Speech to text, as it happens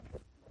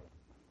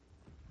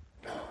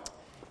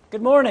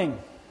Good morning.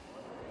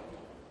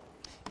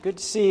 Good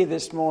to see you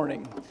this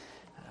morning.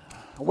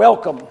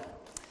 Welcome.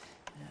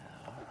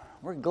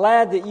 We're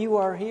glad that you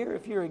are here.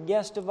 If you're a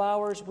guest of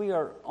ours, we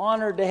are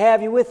honored to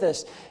have you with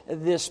us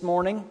this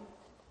morning.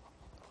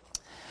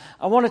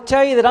 I want to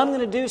tell you that I'm going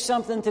to do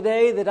something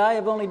today that I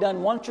have only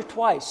done once or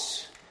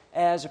twice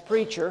as a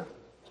preacher,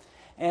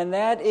 and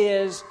that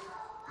is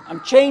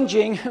I'm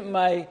changing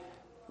my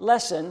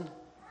lesson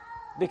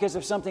because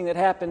of something that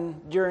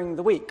happened during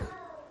the week.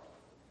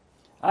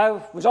 I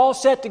was all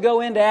set to go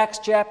into Acts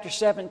chapter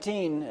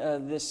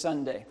 17 this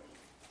Sunday.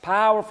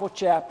 Powerful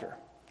chapter.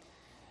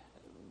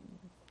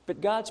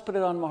 But God's put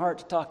it on my heart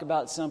to talk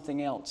about something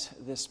else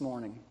this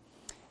morning.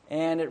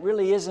 And it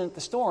really isn't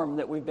the storm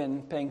that we've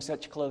been paying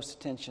such close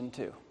attention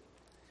to.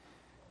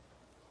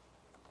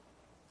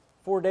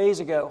 4 days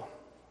ago,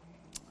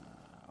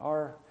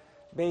 our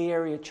Bay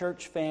Area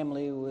church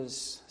family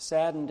was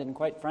saddened and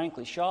quite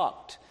frankly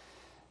shocked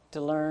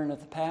to learn of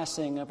the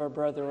passing of our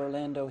brother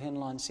Orlando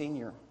Hinlon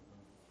Sr.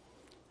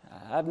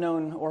 I've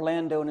known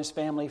Orlando and his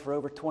family for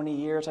over 20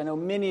 years. I know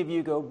many of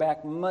you go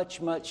back much,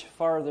 much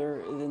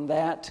farther than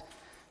that.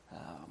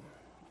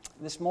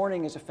 This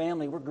morning as a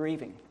family, we're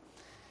grieving.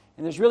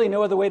 And there's really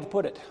no other way to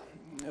put it.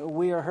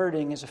 We are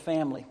hurting as a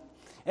family.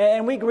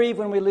 And we grieve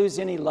when we lose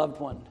any loved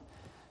one.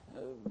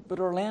 But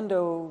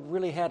Orlando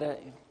really had an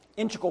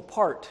integral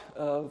part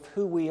of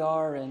who we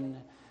are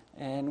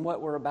and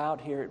what we're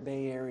about here at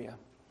Bay Area.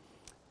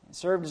 He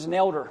served as an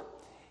elder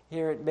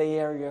here at Bay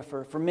Area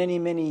for many,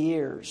 many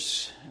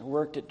years. I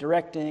worked at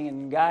directing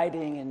and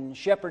guiding and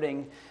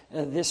shepherding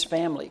this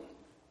family.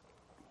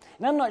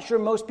 And I'm not sure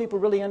most people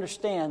really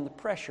understand the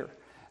pressure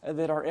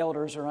that our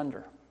elders are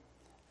under.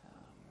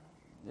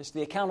 It's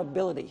the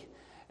accountability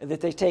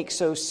that they take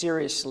so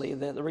seriously,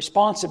 the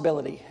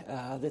responsibility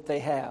that they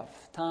have.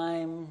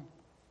 Time,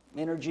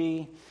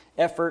 energy,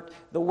 effort,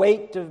 the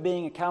weight of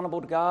being accountable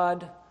to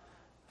God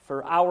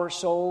for our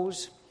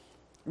souls.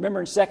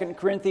 Remember in 2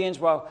 Corinthians,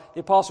 while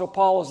the Apostle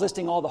Paul was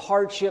listing all the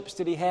hardships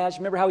that he has,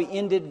 remember how he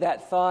ended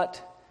that thought?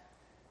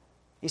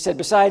 He said,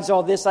 "Besides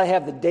all this, I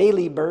have the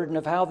daily burden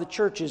of how the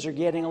churches are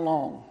getting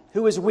along.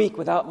 Who is weak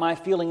without my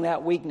feeling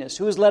that weakness?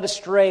 Who is led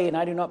astray and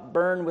I do not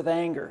burn with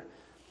anger?"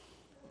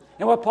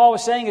 And what Paul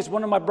was saying is,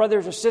 one of my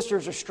brothers or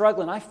sisters are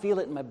struggling, I feel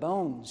it in my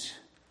bones.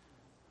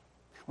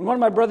 When one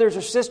of my brothers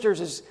or sisters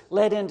is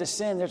led into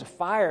sin, there's a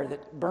fire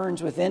that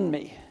burns within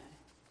me.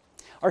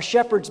 Our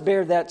shepherds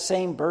bear that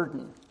same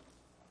burden.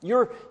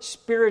 Your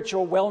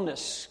spiritual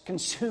wellness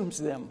consumes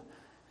them.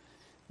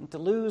 And to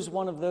lose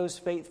one of those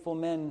faithful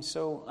men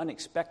so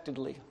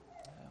unexpectedly,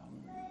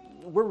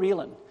 we're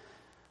reeling.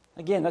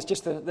 Again, that's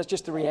just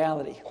the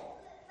reality.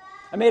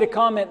 I made a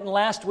comment in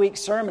last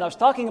week's sermon. I was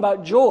talking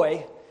about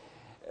joy,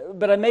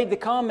 but I made the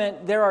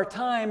comment, there are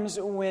times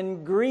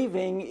when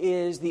grieving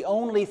is the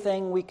only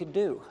thing we could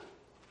do.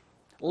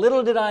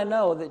 Little did I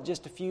know that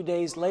just a few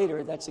days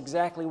later, that's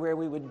exactly where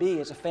we would be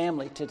as a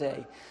family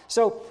today.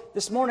 So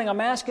this morning,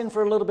 I'm asking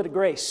for a little bit of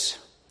grace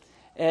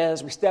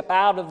as we step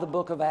out of the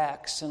book of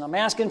Acts. And I'm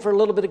asking for a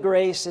little bit of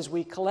grace as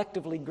we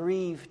collectively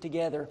grieve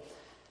together.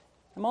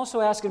 I'm also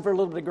asking for a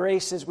little bit of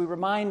grace as we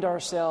remind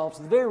ourselves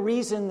the very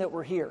reason that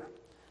we're here,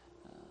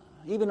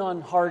 even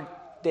on hard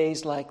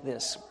days like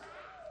this.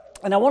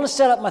 And I want to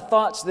set up my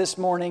thoughts this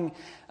morning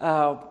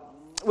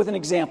with an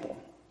example.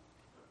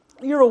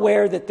 You're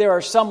aware that there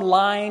are some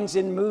lines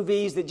in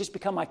movies that just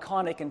become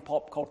iconic in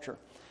pop culture.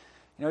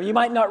 You know, you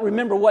might not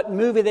remember what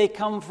movie they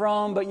come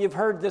from, but you've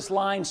heard this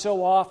line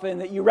so often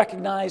that you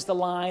recognize the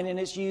line, and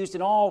it's used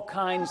in all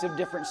kinds of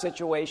different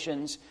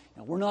situations.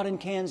 You know, we're not in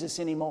Kansas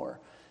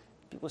anymore.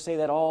 People say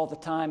that all the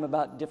time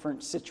about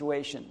different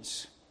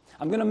situations.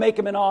 I'm going to make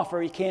him an offer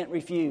he can't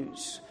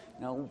refuse.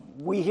 You know,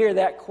 we hear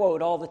that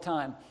quote all the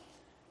time.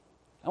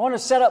 I want to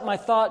set up my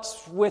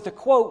thoughts with a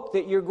quote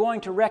that you're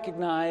going to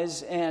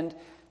recognize, and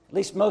at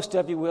least most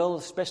of you will,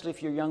 especially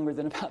if you're younger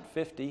than about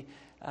 50.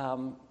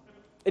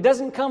 It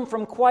doesn't come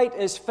from quite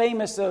as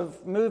famous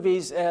of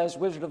movies as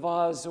Wizard of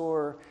Oz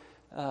or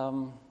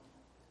The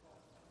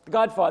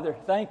Godfather.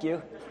 Thank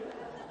you.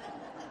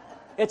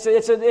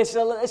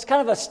 It's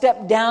kind of a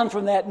step down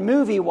from that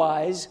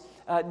movie-wise.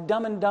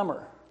 Dumb and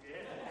Dumber.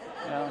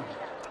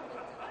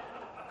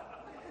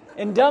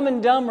 In Dumb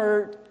and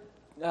Dumber,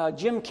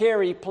 Jim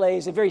Carrey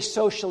plays a very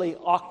socially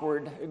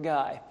awkward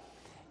guy.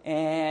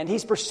 And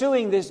he's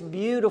pursuing this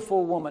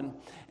beautiful woman.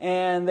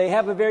 And they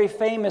have a very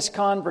famous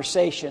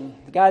conversation.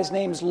 The guy's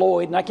name's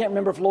Lloyd. And I can't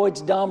remember if Lloyd's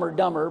dumb or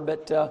dumber.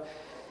 But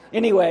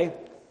anyway,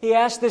 he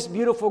asked this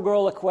beautiful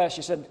girl a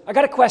question. He said, "I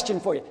got a question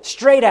for you.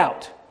 Straight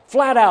out.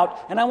 Flat out.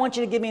 And I want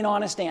you to give me an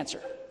honest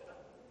answer.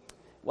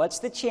 What's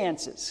the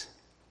chances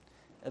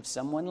of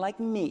someone like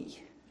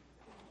me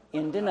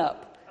ending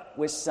up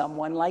with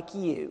someone like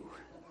you?"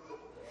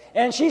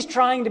 And she's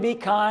trying to be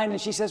kind,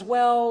 and she says,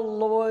 "Well,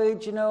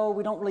 Lloyd, you know,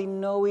 we don't really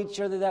know each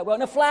other that well."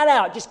 No, flat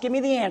out, just give me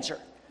the answer.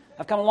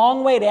 I've come a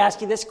long way to ask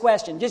you this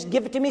question. Just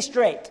give it to me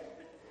straight.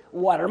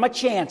 What are my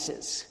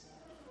chances?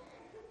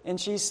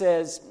 And she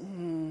says,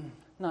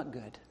 not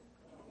good.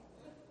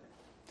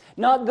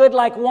 Not good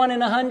like 1 in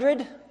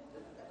 100?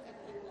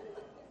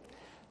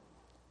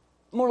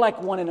 More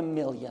like 1 in a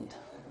million.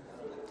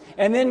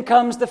 And then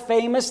comes the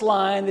famous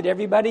line that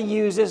everybody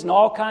uses in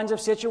all kinds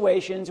of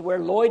situations where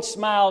Lloyd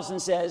smiles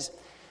and says,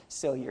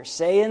 "So you're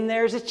saying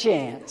there's a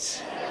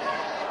chance."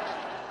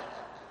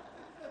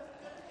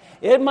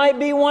 It might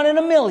be 1 in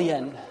a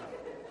million,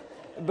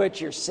 but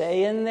you're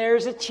saying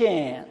there's a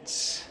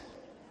chance.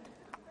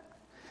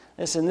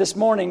 Listen, this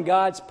morning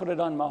God's put it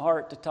on my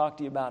heart to talk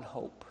to you about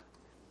hope.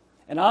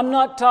 And I'm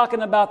not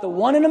talking about the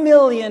 1 in a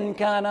million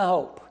kind of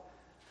hope.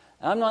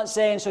 I'm not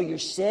saying, so you're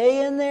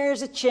saying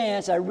there's a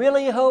chance. I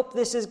really hope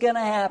this is going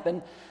to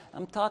happen.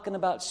 I'm talking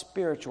about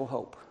spiritual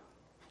hope.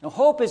 Now,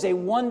 hope is a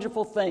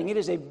wonderful thing. It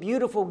is a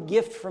beautiful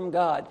gift from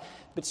God.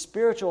 But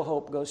spiritual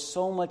hope goes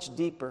so much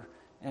deeper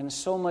and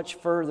so much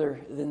further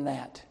than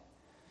that.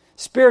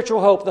 Spiritual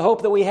hope, the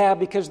hope that we have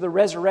because of the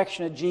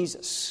resurrection of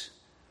Jesus.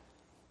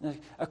 Now,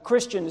 a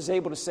Christian is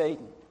able to say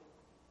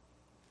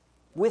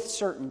with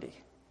certainty,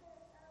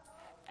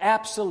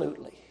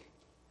 absolutely,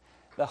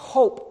 the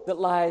hope that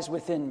lies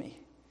within me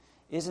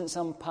isn't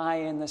some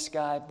pie in the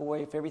sky,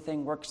 boy, if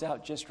everything works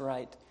out just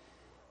right.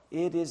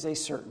 It is a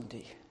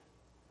certainty.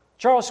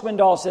 Charles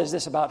Swindoll says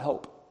this about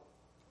hope.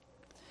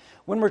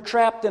 When we're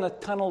trapped in a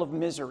tunnel of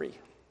misery,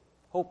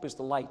 hope is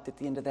the light at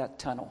the end of that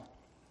tunnel.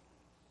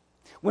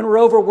 When we're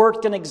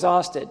overworked and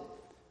exhausted,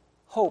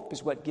 hope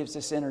is what gives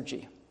us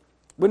energy.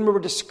 When we're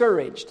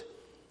discouraged,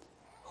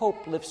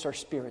 hope lifts our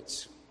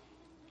spirits.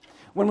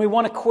 When we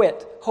want to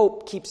quit,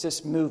 hope keeps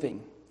us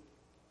moving.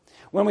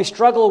 When we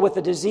struggle with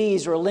a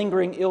disease or a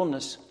lingering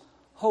illness,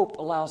 hope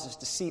allows us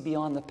to see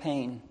beyond the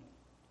pain.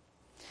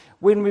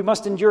 When we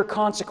must endure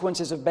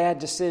consequences of bad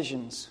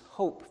decisions,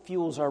 hope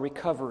fuels our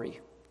recovery.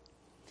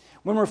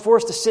 When we're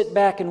forced to sit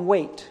back and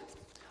wait,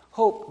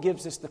 hope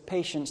gives us the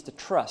patience to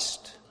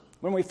trust.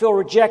 When we feel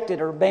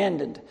rejected or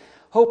abandoned,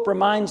 hope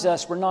reminds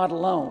us we're not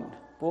alone.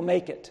 We'll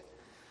make it.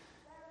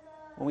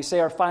 When we say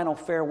our final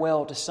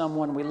farewell to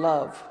someone we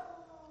love,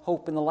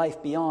 hope in the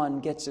life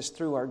beyond gets us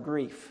through our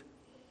grief.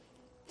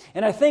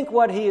 And I think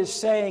what he is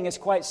saying is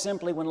quite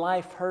simply, when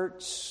life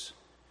hurts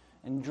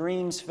and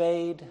dreams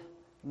fade,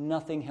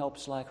 nothing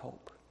helps like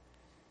hope.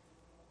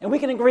 And we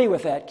can agree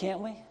with that, can't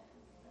we?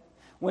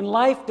 When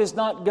life does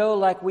not go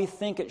like we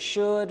think it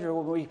should,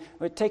 or when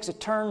it takes a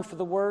turn for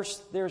the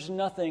worse, there's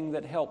nothing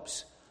that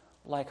helps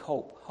like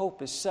hope.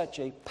 Hope is such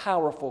a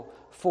powerful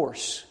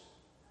force,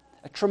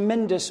 a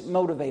tremendous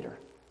motivator.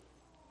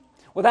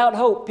 Without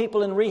hope,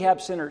 people in rehab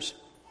centers,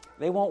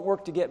 they won't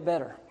work to get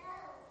better.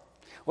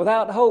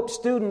 Without hope,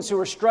 students who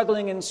are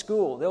struggling in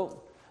school,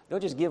 they'll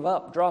just give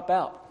up, drop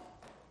out.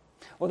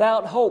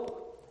 Without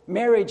hope,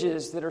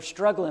 marriages that are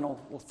struggling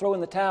will throw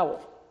in the towel.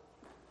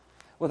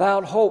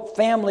 Without hope,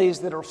 families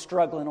that are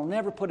struggling will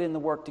never put in the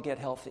work to get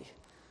healthy.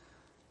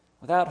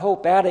 Without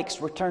hope,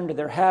 addicts return to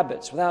their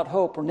habits. Without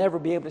hope, we'll never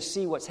be able to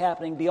see what's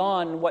happening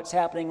beyond what's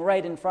happening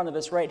right in front of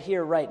us, right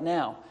here, right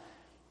now.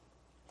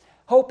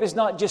 Hope is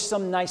not just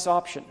some nice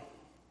option.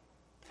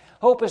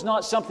 Hope is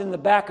not something in the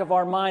back of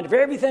our mind, if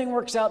everything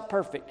works out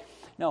perfect.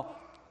 No,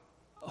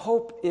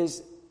 hope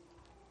is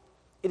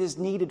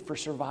needed for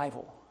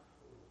survival.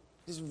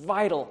 It is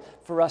vital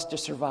for us to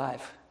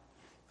survive.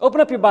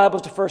 Open up your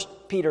Bibles to 1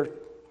 Peter.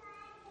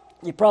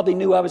 You probably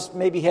knew I was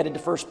maybe headed to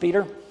 1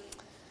 Peter.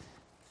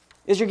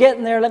 As you're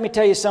getting there, let me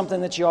tell you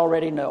something that you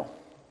already know.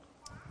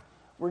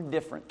 We're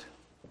different.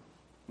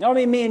 I don't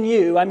mean me and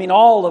you, I mean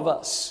all of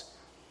us.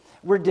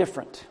 We're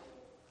different.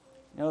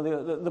 You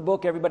know, the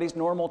book, Everybody's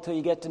Normal Till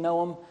You Get to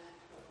Know Them.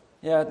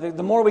 Yeah,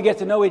 the more we get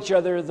to know each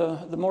other,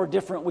 the more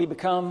different we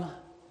become.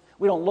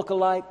 We don't look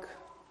alike.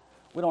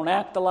 We don't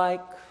act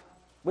alike.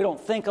 We don't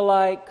think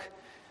alike.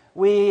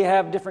 We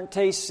have different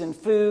tastes in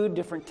food,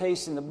 different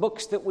tastes in the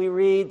books that we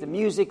read, the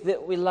music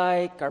that we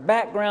like. Our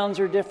backgrounds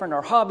are different.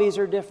 Our hobbies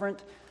are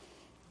different.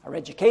 Our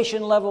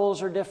education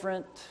levels are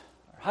different.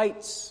 Our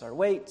heights, our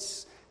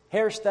weights,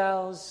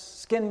 hairstyles,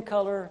 skin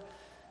color.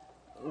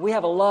 We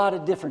have a lot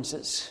of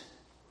differences.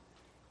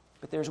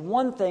 But there's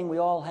one thing we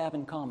all have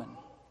in common.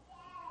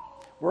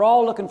 We're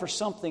all looking for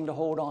something to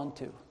hold on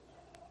to.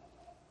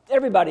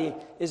 Everybody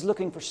is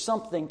looking for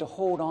something to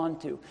hold on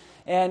to.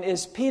 And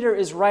as Peter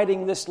is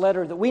writing this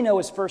letter that we know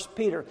as 1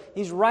 Peter,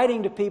 he's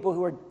writing to people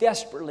who are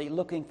desperately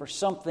looking for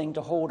something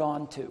to hold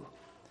on to.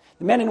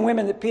 The men and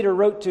women that Peter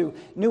wrote to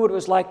knew what it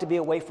was like to be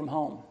away from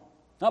home.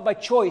 Not by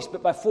choice,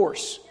 but by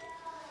force.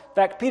 In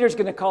fact, Peter's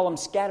going to call them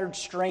scattered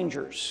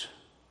strangers.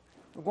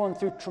 We're going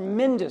through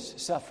tremendous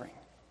suffering.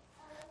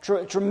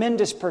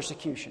 Tremendous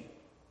persecution.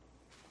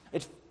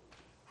 It's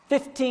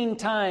 15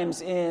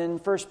 times in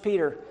 1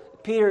 Peter,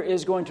 Peter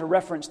is going to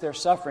reference their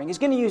suffering. He's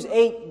going to use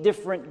 8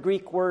 different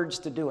Greek words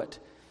to do it.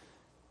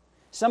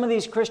 Some of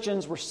these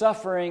Christians were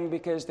suffering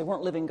because they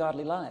weren't living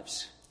godly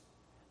lives.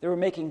 They were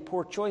making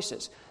poor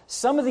choices.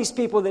 Some of these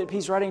people that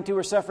he's writing to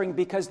were suffering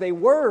because they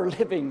were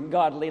living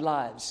godly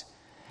lives.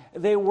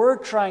 They were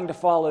trying to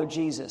follow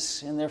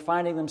Jesus, and they're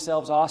finding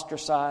themselves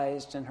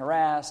ostracized and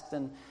harassed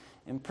and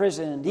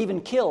imprisoned,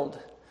 even killed,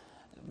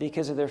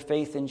 because of their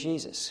faith in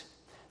Jesus.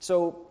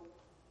 So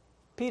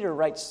Peter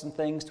writes some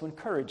things to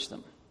encourage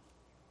them.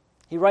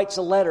 He writes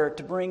a letter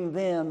to bring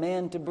them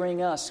and to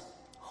bring us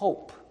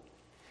hope.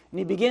 And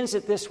he begins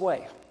it this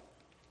way.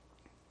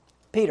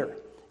 Peter,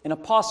 an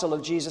apostle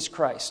of Jesus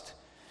Christ,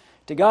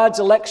 to God's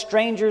elect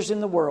strangers in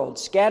the world,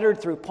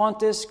 scattered through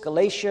Pontus,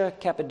 Galatia,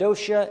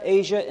 Cappadocia,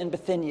 Asia, and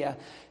Bithynia,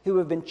 who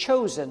have been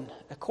chosen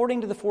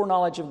according to the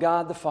foreknowledge of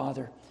God the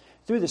Father,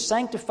 through the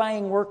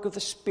sanctifying work of the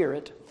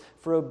Spirit,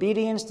 for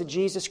obedience to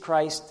Jesus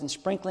Christ and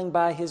sprinkling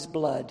by His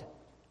blood.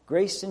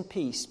 Grace and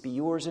peace be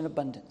yours in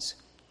abundance.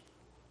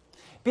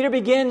 Peter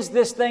begins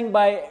this thing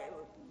by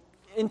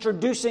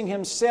introducing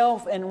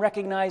himself and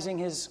recognizing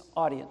his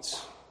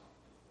audience.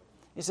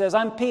 He says,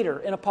 I'm Peter,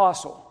 an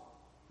apostle.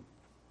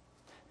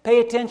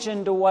 Pay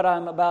attention to what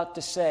I'm about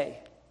to say.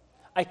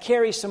 I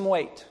carry some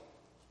weight.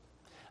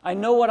 I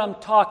know what I'm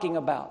talking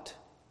about.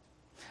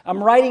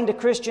 I'm writing to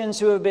Christians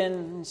who have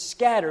been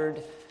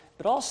scattered,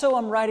 but also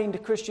I'm writing to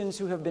Christians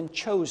who have been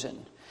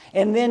chosen.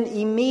 And then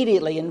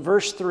immediately in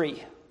verse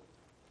 3,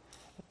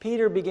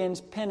 Peter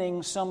begins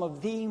penning some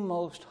of the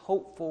most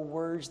hopeful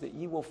words that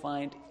you will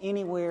find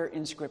anywhere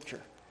in Scripture.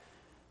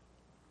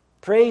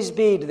 Praise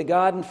be to the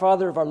God and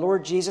Father of our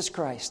Lord Jesus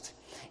Christ.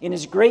 In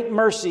His great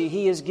mercy,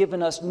 He has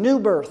given us new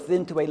birth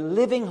into a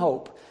living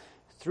hope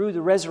through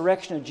the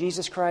resurrection of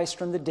Jesus Christ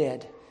from the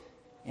dead,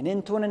 and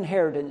into an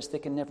inheritance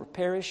that can never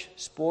perish,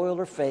 spoil,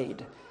 or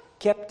fade,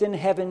 kept in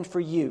heaven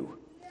for you,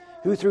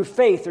 who through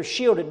faith are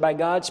shielded by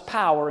God's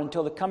power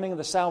until the coming of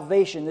the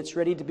salvation that's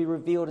ready to be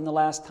revealed in the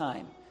last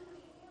time.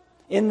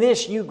 In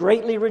this you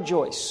greatly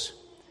rejoice,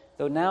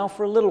 though now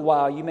for a little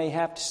while you may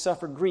have to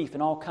suffer grief in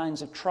all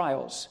kinds of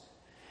trials.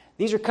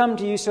 These are come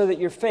to you so that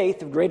your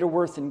faith, of greater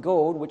worth than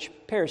gold, which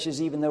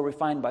perishes even though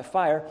refined by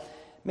fire,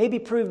 may be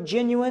proved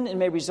genuine and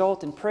may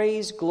result in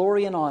praise,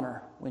 glory, and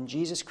honor when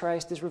Jesus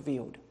Christ is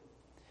revealed.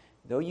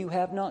 Though you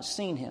have not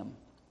seen Him,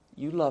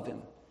 you love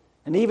Him.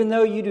 And even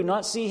though you do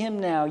not see Him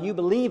now, you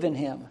believe in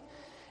Him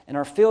and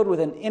are filled with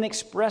an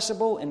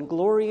inexpressible and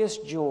glorious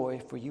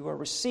joy, for you are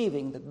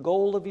receiving the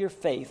goal of your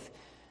faith,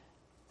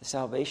 the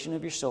salvation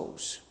of your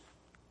souls.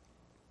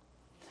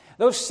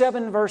 Those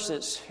 7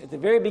 verses at the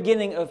very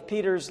beginning of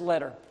Peter's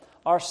letter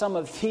are some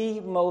of the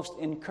most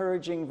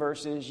encouraging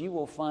verses you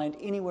will find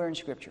anywhere in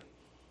Scripture.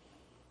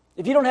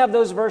 If you don't have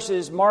those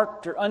verses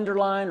marked or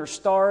underlined or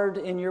starred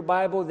in your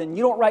Bible, then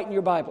you don't write in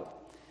your Bible,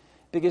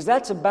 because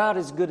that's about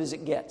as good as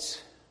it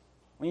gets.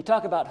 When you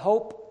talk about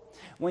hope,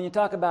 when you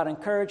talk about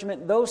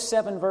encouragement, those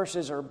 7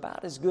 verses are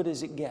about as good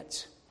as it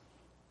gets.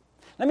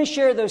 Let me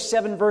share those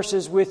 7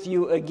 verses with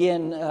you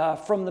again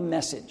from the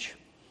Message.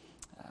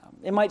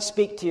 It might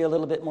speak to you a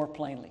little bit more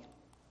plainly.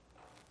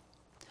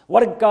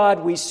 What a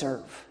God we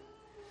serve,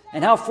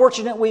 and how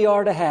fortunate we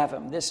are to have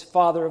Him, this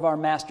Father of our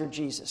Master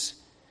Jesus.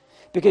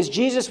 Because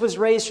Jesus was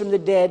raised from the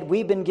dead,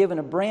 we've been given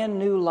a brand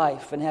new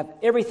life and have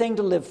everything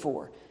to live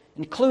for,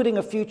 including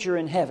a future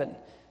in heaven.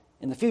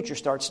 And the future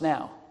starts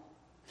now.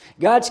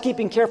 God's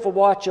keeping careful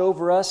watch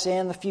over us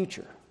and the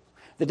future.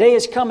 The day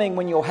is coming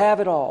when you'll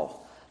have it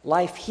all,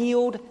 life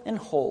healed and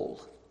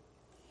whole.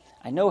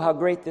 I know how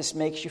great this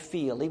makes you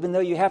feel, even though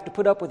you have to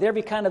put up with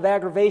every kind of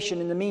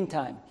aggravation in the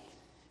meantime.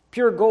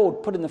 Pure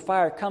gold put in the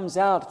fire comes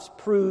out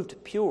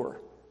proved pure.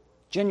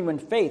 Genuine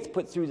faith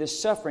put through this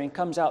suffering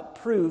comes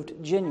out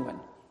proved genuine.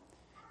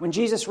 When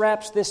Jesus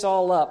wraps this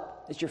all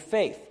up, it's your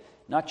faith,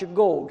 not your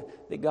gold,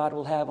 that God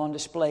will have on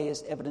display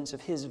as evidence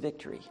of His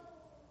victory.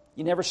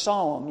 You never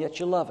saw Him, yet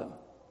you love Him.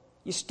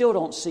 You still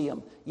don't see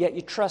Him, yet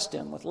you trust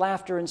Him with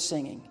laughter and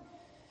singing.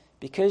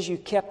 Because you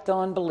kept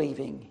on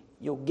believing,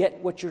 you'll get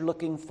what you're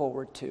looking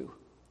forward to.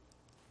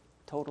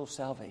 Total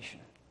salvation.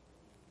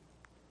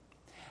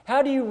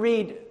 How do you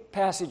read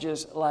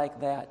passages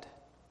like that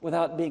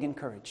without being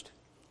encouraged?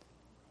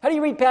 How do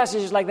you read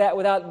passages like that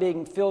without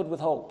being filled with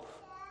hope?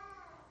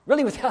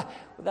 Really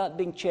without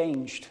being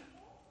changed?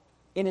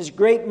 In His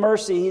great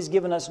mercy, He's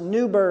given us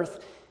new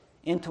birth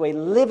into a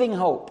living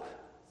hope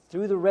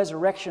through the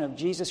resurrection of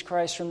Jesus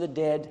Christ from the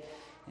dead,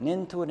 and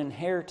into an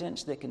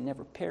inheritance that can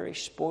never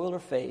perish, spoil, or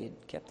fade,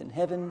 kept in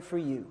heaven for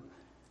you.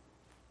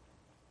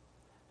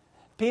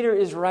 Peter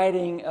is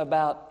writing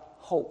about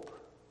hope.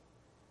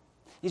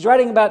 He's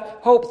writing about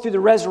hope through the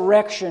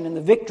resurrection and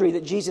the victory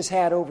that Jesus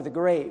had over the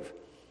grave.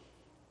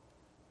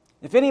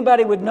 If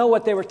anybody would know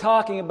what they were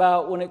talking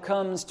about when it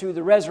comes to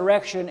the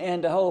resurrection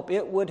and to hope,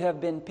 it would have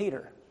been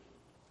Peter.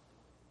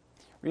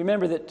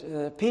 Remember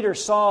that Peter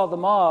saw the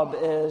mob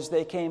as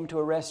they came to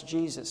arrest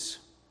Jesus.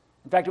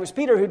 In fact, it was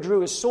Peter who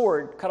drew his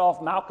sword, cut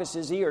off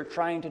Malchus's ear,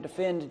 trying to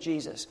defend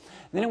Jesus.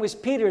 Then it was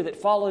Peter that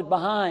followed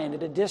behind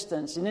at a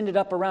distance and ended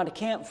up around a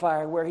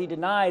campfire where he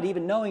denied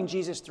even knowing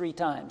Jesus 3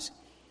 times.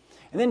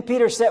 And then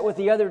Peter sat with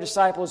the other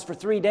disciples for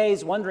 3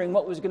 days wondering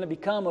what was going to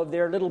become of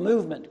their little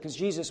movement because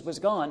Jesus was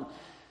gone.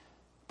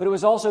 But it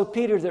was also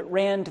Peter that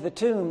ran to the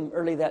tomb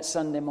early that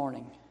Sunday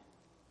morning.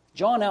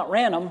 John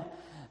outran him,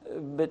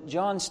 but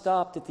John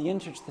stopped at the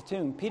entrance to the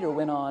tomb. Peter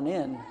went on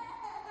in.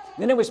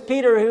 Then it was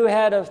Peter who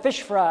had a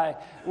fish fry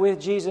with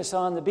Jesus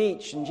on the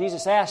beach. And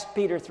Jesus asked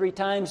Peter 3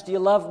 times, "Do you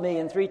love me?"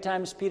 And 3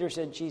 times Peter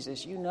said,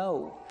 "Jesus, you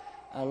know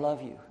I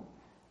love you."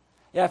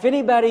 Yeah, if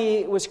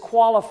anybody was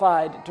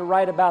qualified to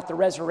write about the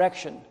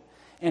resurrection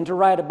and to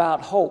write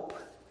about hope,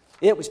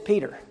 it was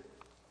Peter.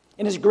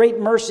 In His great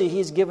mercy, He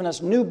has given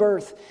us new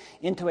birth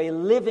into a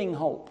living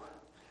hope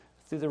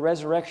through the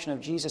resurrection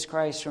of Jesus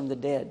Christ from the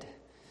dead,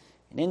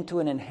 and into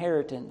an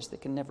inheritance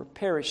that can never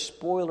perish,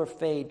 spoil, or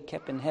fade,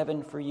 kept in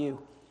heaven for you.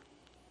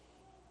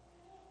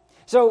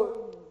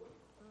 So,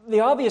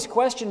 the obvious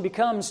question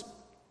becomes,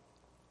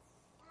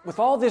 with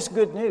all this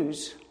good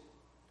news,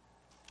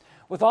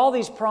 with all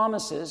these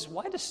promises,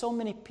 why do so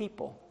many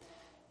people,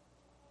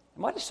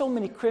 why do so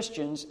many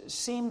Christians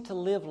seem to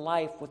live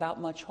life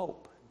without much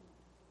hope?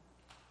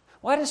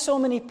 Why do so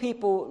many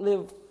people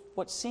live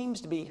what seems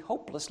to be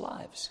hopeless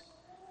lives?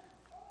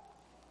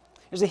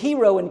 There's a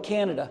hero in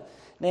Canada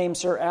named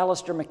Sir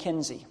Alister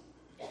Mackenzie.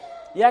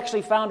 He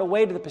actually found a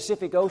way to the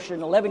Pacific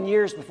Ocean 11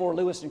 years before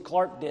Lewis and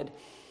Clark did.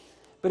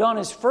 But on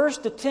his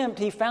first attempt,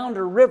 he found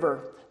a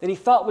river that he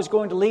thought was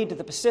going to lead to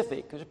the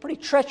Pacific. It was a pretty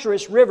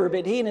treacherous river,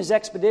 but he and his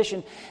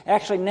expedition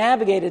actually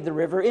navigated the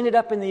river, ended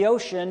up in the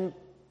ocean,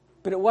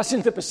 but it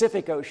wasn't the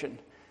Pacific Ocean.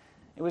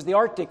 It was the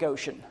Arctic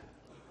Ocean.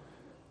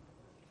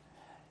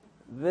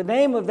 The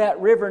name of that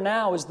river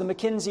now is the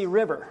Mackenzie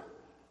River.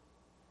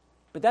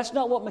 But that's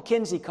not what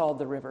Mackenzie called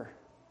the river.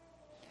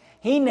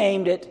 He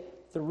named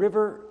it the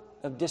River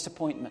of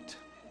Disappointment.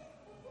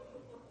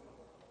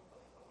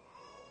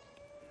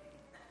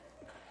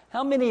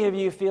 How many of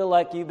you feel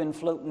like you've been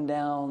floating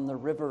down the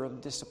river of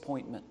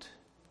disappointment?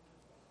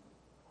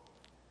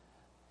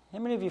 How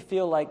many of you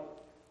feel like,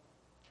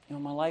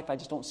 in my life I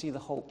just don't see the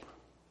hope.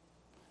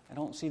 I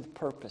don't see the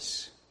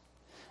purpose.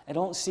 I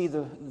don't see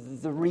the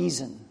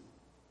reason.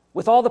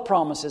 With all the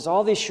promises,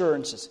 all the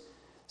assurances,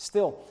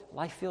 still,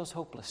 life feels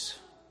hopeless.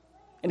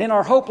 And in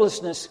our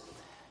hopelessness,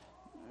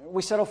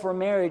 we settle for a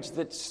marriage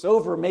that's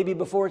over maybe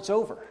before it's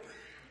over.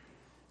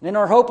 And in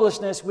our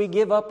hopelessness, we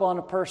give up on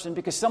a person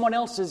because someone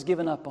else has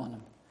given up on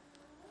them.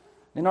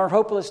 In our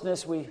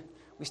hopelessness, we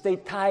stay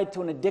tied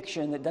to an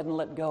addiction that doesn't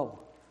let go.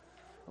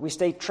 We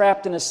stay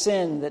trapped in a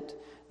sin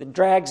that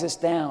drags us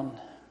down.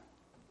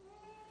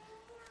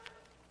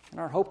 In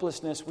our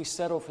hopelessness, we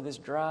settle for this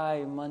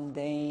dry,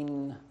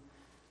 mundane,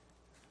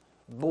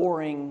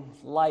 boring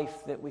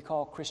life that we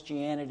call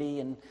Christianity,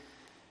 and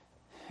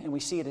we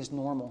see it as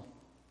normal.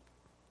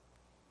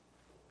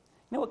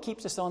 You know what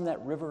keeps us on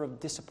that river of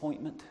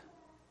disappointment?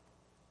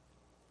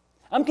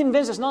 I'm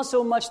convinced it's not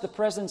so much the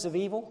presence of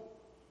evil,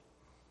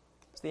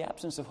 it's the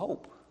absence of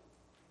hope.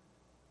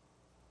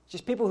 It's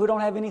just people who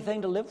don't have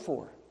anything to live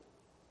for.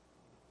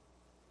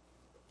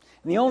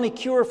 And the only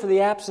cure for the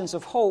absence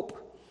of hope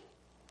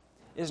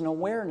is an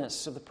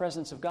awareness of the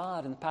presence of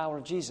God and the power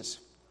of Jesus.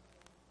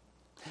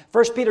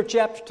 1 Peter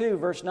chapter 2,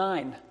 verse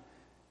 9.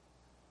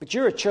 But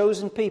you're a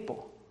chosen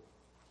people,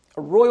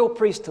 a royal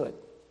priesthood,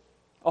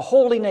 a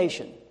holy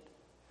nation,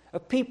 a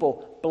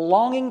people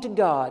belonging to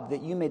God,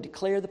 that you may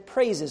declare the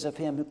praises of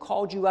Him who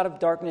called you out of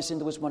darkness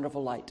into His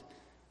wonderful light.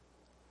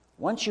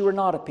 Once you were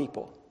not a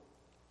people,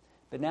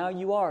 but now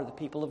you are the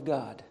people of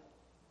God.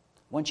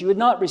 Once you had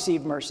not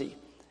received mercy,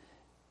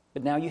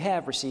 but now you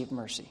have received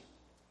mercy.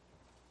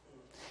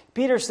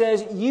 Peter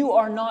says, you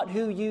are not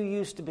who you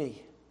used to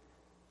be.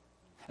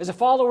 As a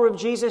follower of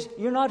Jesus,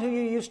 you're not who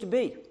you used to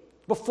be.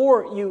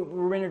 Before you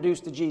were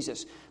introduced to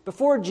Jesus,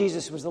 before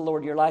Jesus was the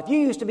Lord of your life, you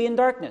used to be in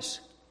darkness.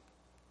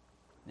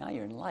 Now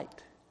you're in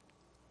light.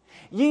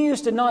 You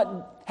used to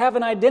not have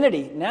an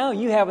identity. Now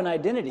you have an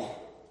identity.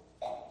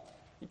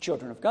 You're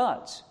children of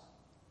God's.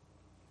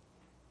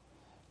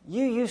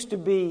 You used to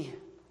be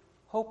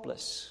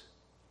hopeless.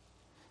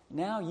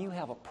 Now you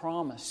have a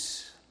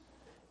promise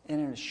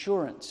and an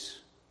assurance.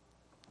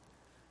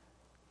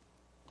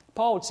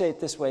 Paul would say it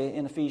this way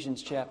in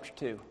Ephesians chapter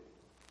 2.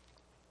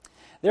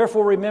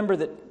 Therefore remember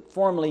that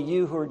formerly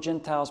you who are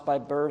Gentiles by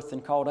birth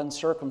and called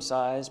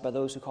uncircumcised by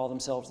those who call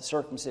themselves the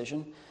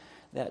circumcision,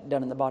 that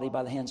done in the body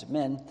by the hands of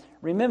men,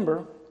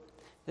 remember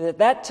that at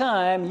that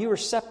time you were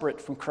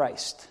separate from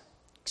Christ,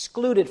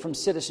 excluded from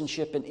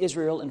citizenship in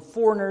Israel and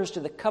foreigners to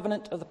the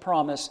covenant of the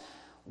promise,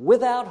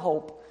 without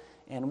hope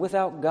and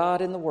without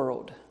God in the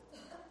world.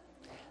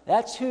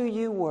 That's who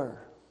you were.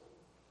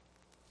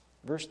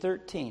 Verse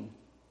 13.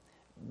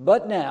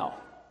 But now,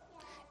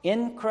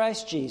 in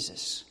Christ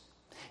Jesus,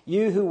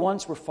 you who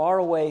once were far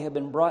away have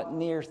been brought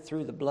near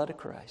through the blood of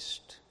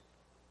Christ.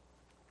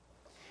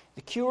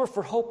 The cure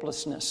for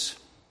hopelessness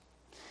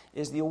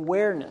is the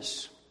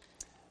awareness,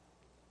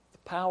 the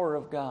power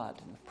of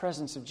God, and the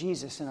presence of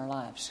Jesus in our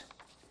lives.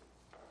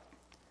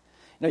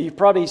 Now, you've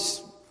probably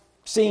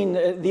seen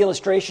the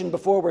illustration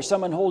before where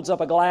someone holds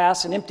up a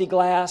glass, an empty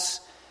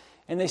glass,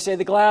 and they say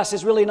the glass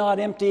is really not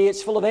empty,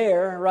 it's full of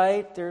air,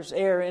 right? There's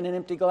air in an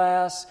empty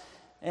glass.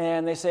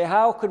 And they say,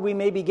 how could we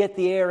maybe get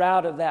the air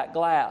out of that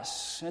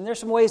glass? And there's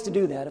some ways to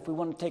do that if we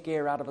want to take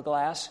air out of a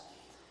glass.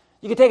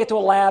 You could take it to a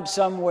lab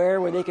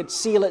somewhere where they could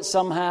seal it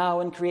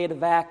somehow and create a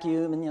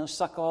vacuum and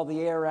suck all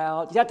the air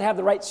out. You have to have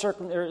the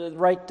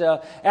right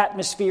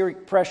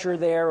atmospheric pressure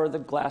there, or the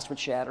glass would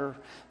shatter,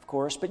 of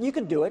course. But you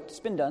could do it. It's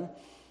been done.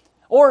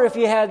 Or if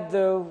you had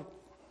the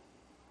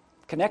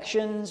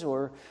connections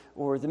or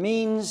the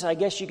means, I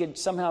guess you could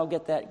somehow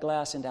get that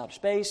glass into outer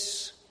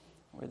space.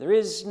 where there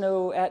is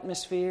no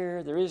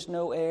atmosphere, there is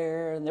no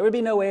air, and there would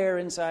be no air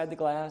inside the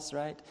glass,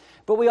 right?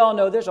 But we all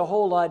know there's a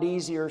whole lot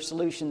easier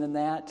solution than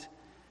that.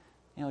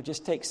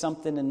 Just take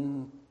something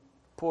and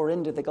pour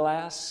into the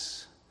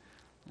glass.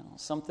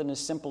 Something as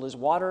simple as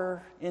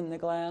water in the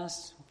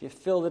glass. If you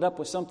filled it up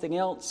with something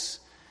else,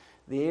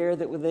 the air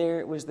that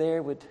was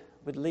there would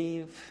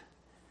leave.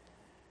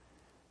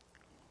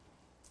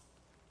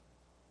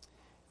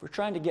 If we're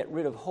trying to get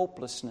rid of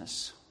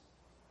hopelessness,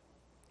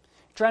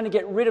 trying to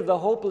get rid of the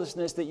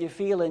hopelessness that you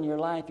feel in your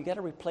life, you've got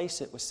to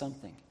replace it with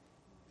something.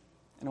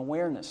 An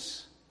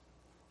awareness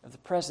of the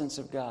presence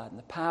of God and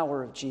the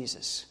power of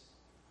Jesus.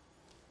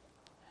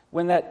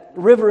 When that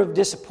river of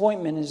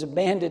disappointment is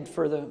abandoned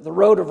for the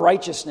road of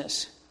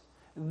righteousness,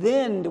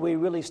 then do we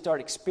really start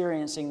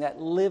experiencing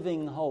that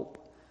living hope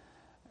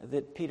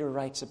that Peter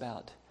writes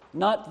about.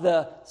 Not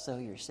the, so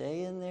you're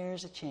saying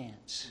there's a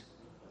chance.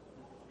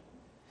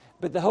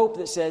 But the hope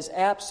that says,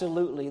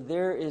 absolutely,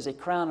 there is a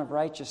crown of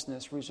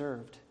righteousness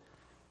reserved.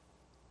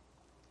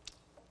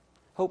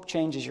 Hope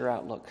changes your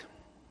outlook.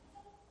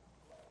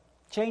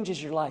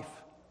 Changes your life.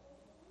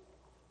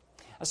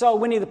 I saw a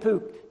Winnie the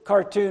Pooh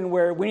cartoon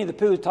where Winnie the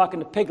Pooh is talking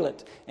to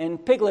Piglet.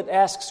 And Piglet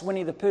asks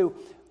Winnie the Pooh,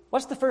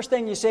 what's the first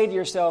thing you say to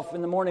yourself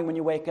in the morning when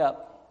you wake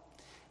up?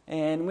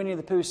 And Winnie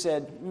the Pooh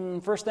said,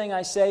 first thing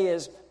I say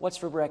is, what's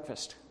for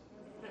breakfast?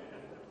 And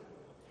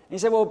he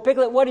said, well,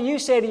 Piglet, what do you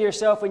say to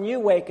yourself when you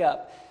wake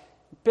up?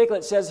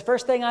 Piglet says, the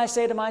first thing I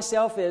say to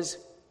myself is,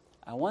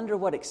 I wonder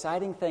what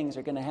exciting things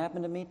are going to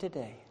happen to me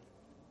today.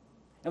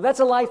 Now, that's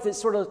a life that's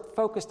sort of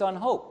focused on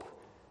hope,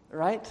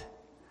 right?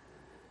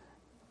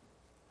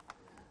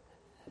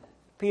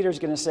 Peter's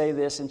going to say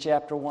this in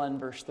chapter 1,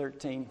 verse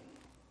 13.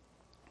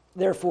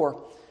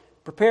 Therefore,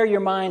 prepare your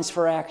minds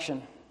for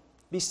action.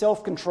 Be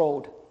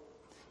self-controlled.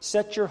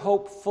 Set your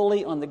hope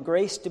fully on the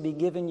grace to be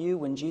given you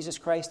when Jesus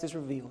Christ is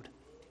revealed.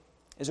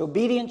 As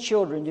obedient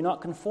children, do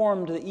not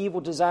conform to the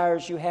evil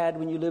desires you had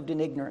when you lived in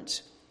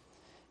ignorance.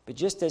 But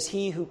just as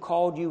He who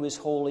called you is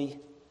holy,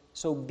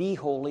 so be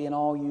holy in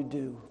all you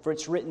do. For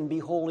it's written, be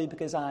holy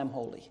because I am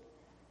holy.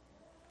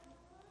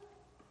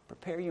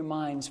 Prepare your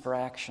minds for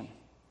action.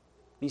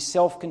 Be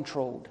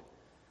self-controlled.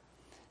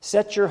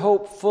 Set your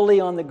hope fully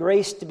on the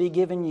grace to be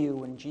given you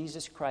when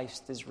Jesus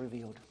Christ is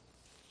revealed.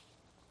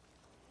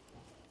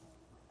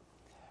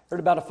 Heard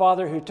about a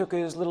father who took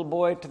his little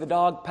boy to the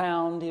dog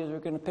pound. He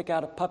was going to pick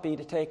out a puppy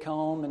to take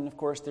home, and of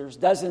course there's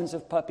dozens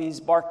of puppies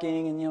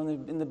barking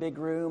and in the big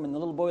room, and the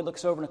little boy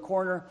looks over in a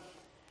corner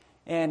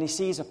and he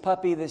sees a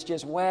puppy that's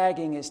just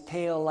wagging his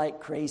tail like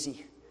crazy.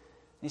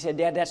 And he said,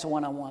 Dad, that's the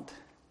one I want.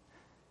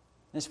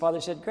 And his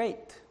father said, great.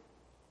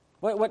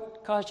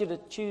 What caused you to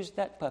choose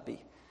that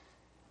puppy?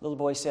 The little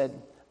boy said,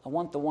 I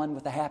want the one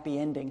with the happy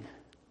ending.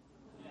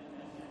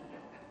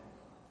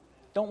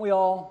 Don't we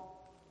all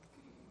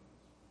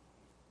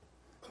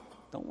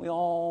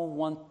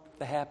want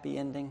the happy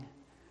ending?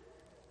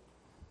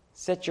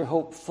 Set your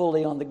hope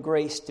fully on the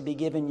grace to be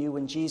given you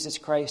when Jesus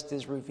Christ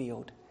is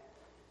revealed.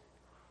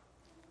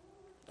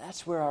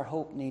 That's where our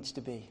hope needs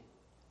to be.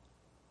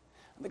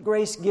 The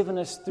grace given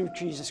us through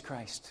Jesus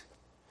Christ.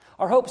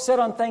 Our hope set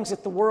on things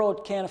that the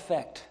world can't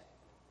affect.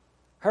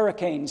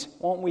 Hurricanes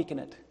won't weaken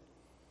it.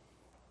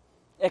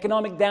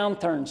 Economic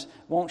downturns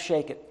won't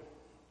shake it.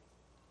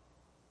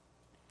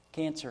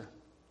 Cancer,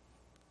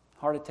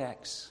 heart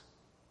attacks,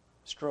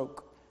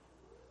 stroke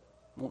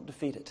won't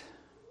defeat it.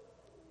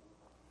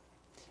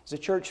 As a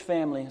church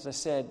family, as I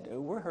said,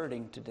 we're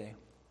hurting today.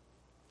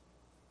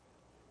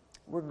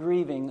 We're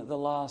grieving the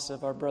loss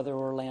of our brother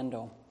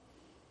Orlando.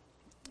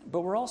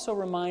 But we're also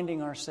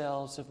reminding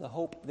ourselves of the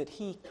hope that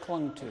he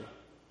clung to.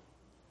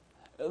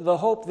 The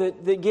hope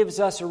that gives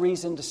us a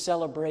reason to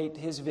celebrate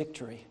his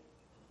victory.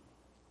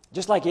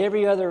 Just like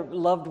every other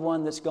loved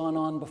one that's gone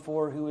on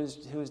before who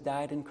has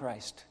died in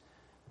Christ.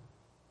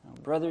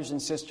 Brothers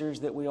and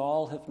sisters that we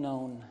all have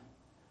known,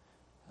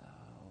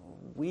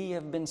 we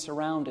have been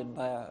surrounded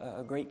by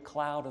a great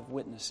cloud of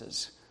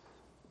witnesses.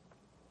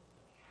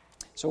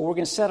 So we're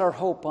going to set our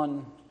hope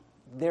on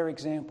their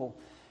example,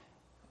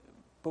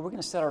 but we're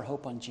going to set our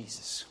hope on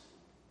Jesus.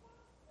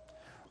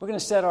 We're going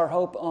to set our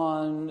hope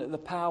on the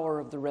power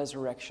of the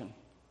resurrection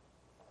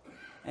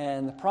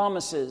and the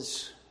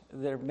promises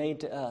that are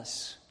made to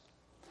us,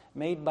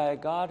 made by a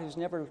God who's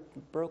never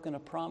broken a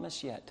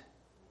promise yet.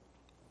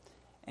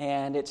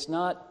 And it's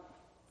not,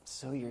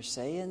 so you're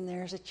saying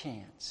there's a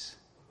chance.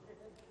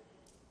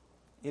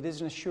 It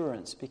is an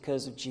assurance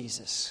because of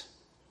Jesus.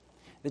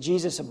 The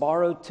Jesus of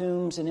borrowed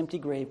tombs and empty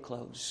grave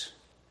clothes.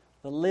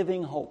 The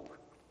living hope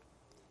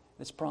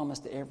that's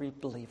promised to every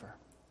believer.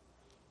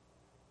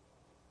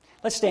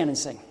 Let's stand and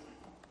sing.